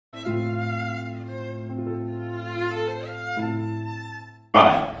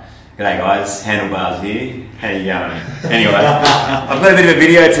G'day guys, Handlebars here. How you going? Anyway, I've got a bit of a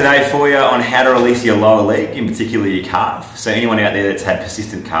video today for you on how to release your lower leg, in particular your calf. So anyone out there that's had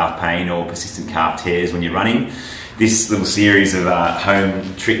persistent calf pain or persistent calf tears when you're running, this little series of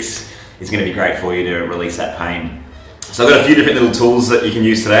home tricks is going to be great for you to release that pain. So I've got a few different little tools that you can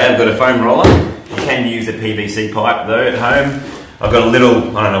use today. I've got a foam roller. You can use a PVC pipe though at home. I've got a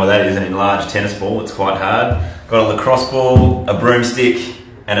little, I don't know what that is, an enlarged tennis ball. It's quite hard. Got a lacrosse ball, a broomstick,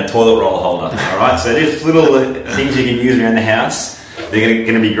 and a toilet roll holder. Alright, so there's little things you can use around the house. They're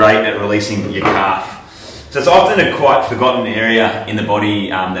going to be great at releasing your calf. So it's often a quite forgotten area in the body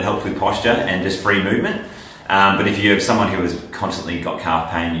that helps with posture and just free movement. But if you have someone who has constantly got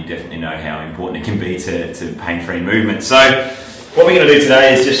calf pain, you definitely know how important it can be to pain-free movement. So what we're going to do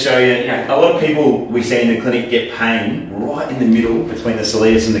today is just show you, a lot of people we see in the clinic get pain right in the middle between the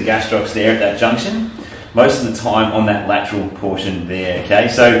soleus and the gastrocs there at that junction. Most of the time on that lateral portion there, okay?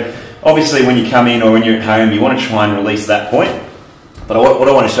 So obviously when you come in or when you're at home, you want to try and release that point. But what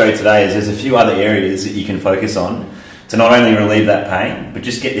I want to show you today is there's a few other areas that you can focus on to not only relieve that pain, but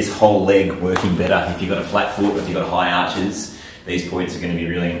just get this whole leg working better. If you've got a flat foot or if you've got high arches, these points are going to be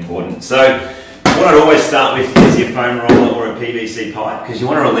really important. So what I'd always start with is your foam roller or a PVC pipe, because you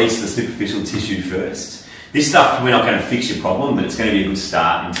want to release the superficial tissue first. This stuff, we're not going to fix your problem, but it's going to be a good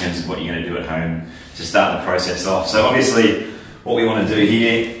start in terms of what you're going to do at home to start the process off. So obviously what we want to do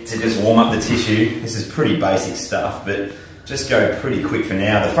here to just warm up the tissue, this is pretty basic stuff, but just go pretty quick for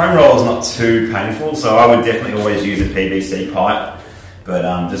now. The foam roller is not too painful, so I would definitely always use a PVC pipe,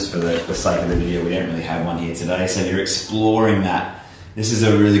 but just for the sake of the video, we don't really have one here today. So you're exploring that. This is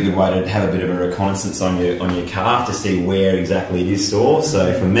a really good way to have a bit of a reconnaissance on your calf to see where exactly it is sore.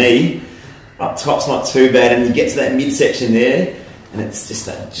 So for me, up top's not too bad, and you get to that midsection there, and it's just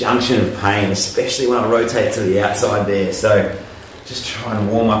that junction of pain, especially when I rotate to the outside there. So just try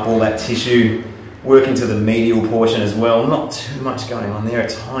and warm up all that tissue, work into the medial portion as well. Not too much going on there, a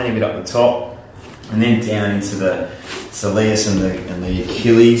tiny bit up the top, and then down into the soleus and the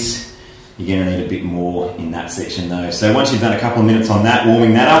Achilles. You're going to need a bit more in that section though. So once you've done a couple of minutes on that,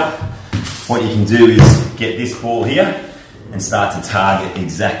 warming that up, what you can do is get this ball here and start to target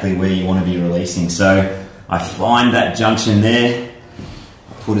exactly where you want to be releasing. So I find that junction there,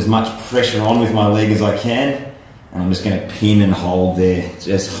 put as much pressure on with my leg as I can, and I'm just going to pin and hold there.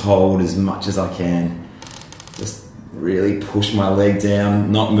 Just hold as much as I can. Just really push my leg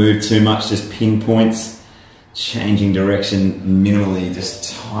down, not move too much, just pinpoints, changing direction minimally,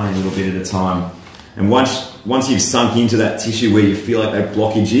 just tiny little bit at a time. And once you've sunk into that tissue where you feel like that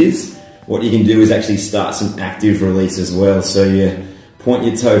blockage is, what you can do is actually start some active release as well. So you point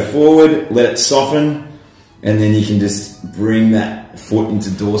your toe forward, let it soften, and then you can just bring that foot into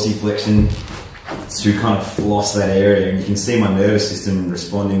dorsiflexion to kind of floss that area. And you can see my nervous system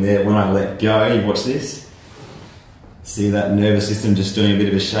responding there. When I let go, you watch this. See that nervous system just doing a bit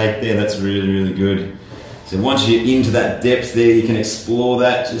of a shake there? That's really, really good. So once you're into that depth there, you can explore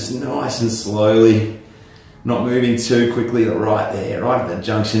that just nice and slowly. Not moving too quickly, right there, right at that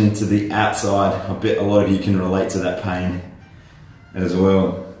junction to the outside. I bet a lot of you can relate to that pain as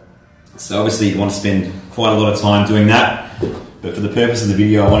well. So obviously you want to spend quite a lot of time doing that, but for the purpose of the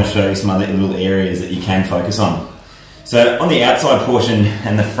video, I want to show you some other little areas that you can focus on. So on the outside portion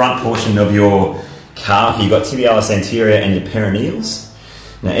and the front portion of your calf, you've got tibialis anterior and your peroneals.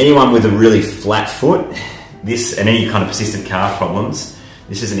 Now anyone with a really flat foot, this and any kind of persistent calf problems,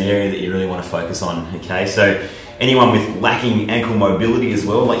 this is an area that you really want to focus on, okay? So anyone with lacking ankle mobility as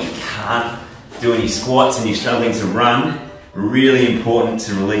well, like you can't do any squats and you're struggling to run, really important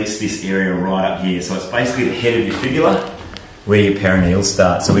to release this area right up here. So it's basically the head of your fibula where your peroneals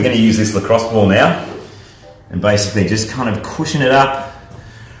start. So we're going to use this lacrosse ball now and basically just kind of cushion it up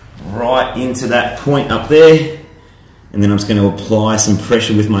right into that point up there. And then I'm just going to apply some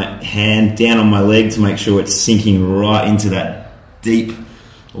pressure with my hand down on my leg to make sure it's sinking right into that deep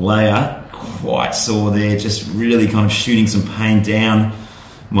layer. Quite sore there, just really kind of shooting some pain down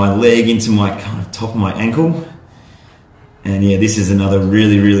my leg into my kind of top of my ankle. And yeah, this is another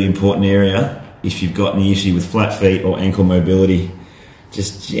really, really important area if you've got any issue with flat feet or ankle mobility.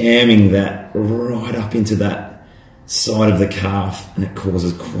 Just jamming that right up into that side of the calf, and it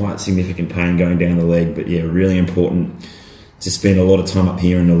causes quite significant pain going down the leg. But yeah, really important to spend a lot of time up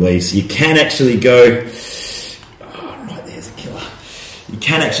here and release. You can actually go, right there's a killer. You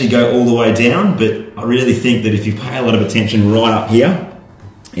can actually go all the way down, but I really think that if you pay a lot of attention right up here,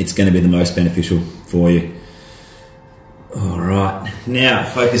 it's going to be the most beneficial for you. All right, now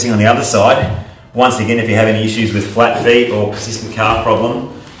focusing on the other side. Once again, if you have any issues with flat feet or persistent calf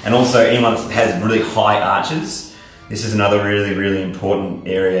problem, and also anyone that has really high arches, This is another really, really important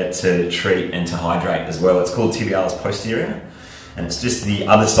area to treat and to hydrate as well. It's called tibialis posterior, and it's just the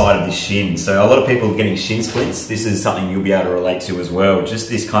other side of the shin. So a lot of people are getting shin splints. This is something you'll be able to relate to as well. Just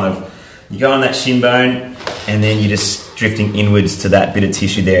this kind of, you go on that shin bone and then you're just drifting inwards to that bit of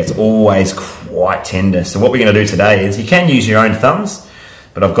tissue there. It's always quite tender. So what we're going to do today is, you can use your own thumbs,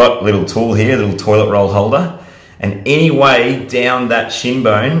 but I've got a little tool here, a little toilet roll holder, and any way down that shin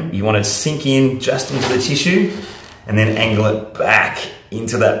bone, you want to sink in just into the tissue and then angle it back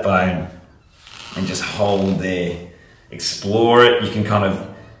into that bone and just hold there. Explore it. You can kind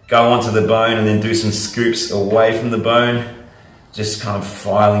of go onto the bone and then do some scoops away from the bone, just kind of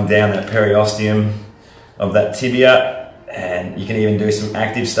filing down that periosteum of that tibia, and you can even do some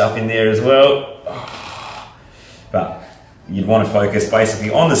active stuff in there as well. But you'd want to focus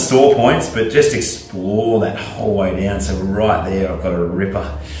basically on the sore points, but just explore that whole way down. So right there, I've got a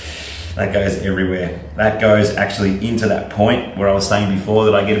ripper. That goes everywhere. That goes actually into that point where I was saying before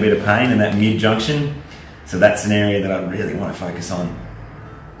that I get a bit of pain in that mid junction. So that's an area that I really want to focus on.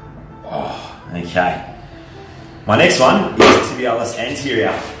 Oh, okay. My next one is tibialis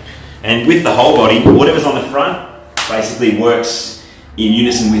anterior. And with the whole body, whatever's on the front basically works in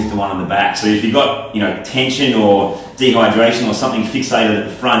unison with the one on the back. So if you've got, tension or dehydration or something fixated at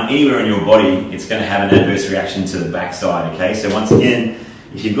the front, anywhere in your body, it's going to have an adverse reaction to the back side, okay? So once again,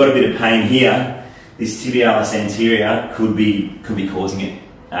 if you've got a bit of pain here, this tibialis anterior could be causing it.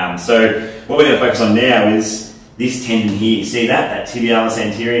 So what we're going to focus on now is this tendon here. See that tibialis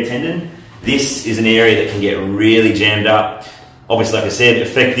anterior tendon? This is an area that can get really jammed up. Obviously, like I said,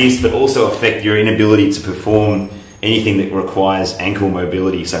 affect this, but also affect your inability to perform anything that requires ankle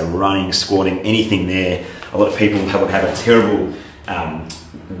mobility. So running, squatting, anything there. A lot of people have a terrible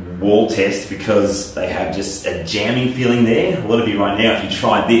wall test because they have just a jamming feeling there. A lot of you right now, if you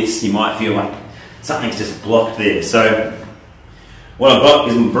tried this, you might feel like something's just blocked there. So what I've got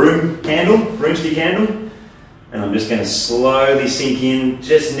is a broomstick handle, and I'm just going to slowly sink in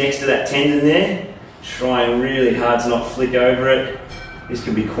just next to that tendon there, trying really hard to not flick over it. This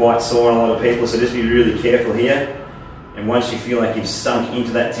can be quite sore on a lot of people, so just be really careful here. And once you feel like you've sunk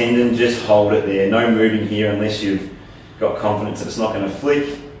into that tendon, just hold it there. No moving here unless you've got confidence that it's not going to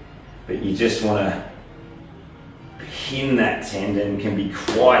flick. But you just want to pin that tendon. It can be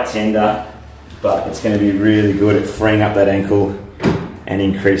quite tender, but it's going to be really good at freeing up that ankle and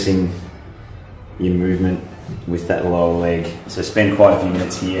increasing your movement with that lower leg. So spend quite a few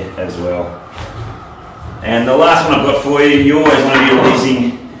minutes here as well. And the last one I've got for you, you always want to be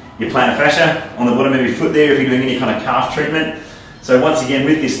releasing your plantar fascia on the bottom of your foot there if you're doing any kind of calf treatment. So once again,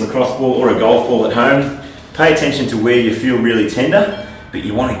 with this lacrosse ball or a golf ball at home, pay attention to where you feel really tender, but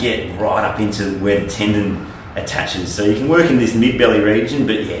you want to get right up into where the tendon attaches. So you can work in this mid-belly region,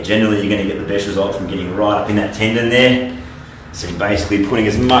 but yeah, generally you're going to get the best result from getting right up in that tendon there. So you're basically putting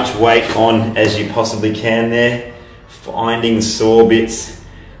as much weight on as you possibly can there, finding sore bits.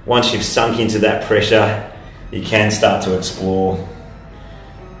 Once you've sunk into that pressure, you can start to explore.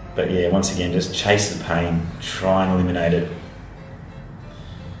 But yeah, once again, just chase the pain, try and eliminate it.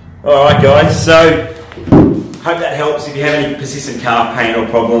 All right, guys, so hope that helps. If you have any persistent calf pain or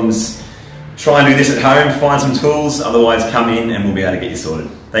problems, try and do this at home, find some tools, otherwise come in and we'll be able to get you sorted.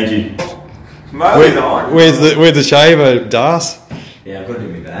 Thank you. Where's the shaver, Das? Yeah, I've got to do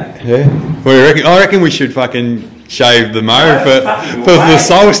my back. Yeah. What do you reckon? I reckon we should fucking shave the mo for the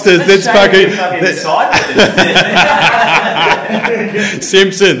solstice. That's fucking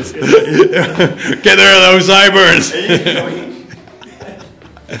Simpsons. Get rid of those sideburns.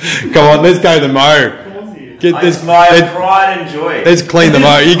 Come on, let's go the mo. Get this. My pride and joy. Let's clean the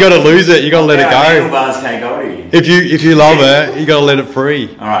mo. You got to lose it. You got to let it go. Handlebars can't go to you. If you love it, you got to let it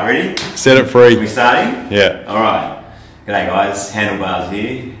free. All right, ready? Set it free. Are we starting? Yeah. All right. G'day guys, Handlebars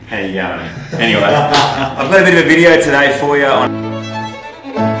here. How you going? Anyway, I've got a bit of a video today for you on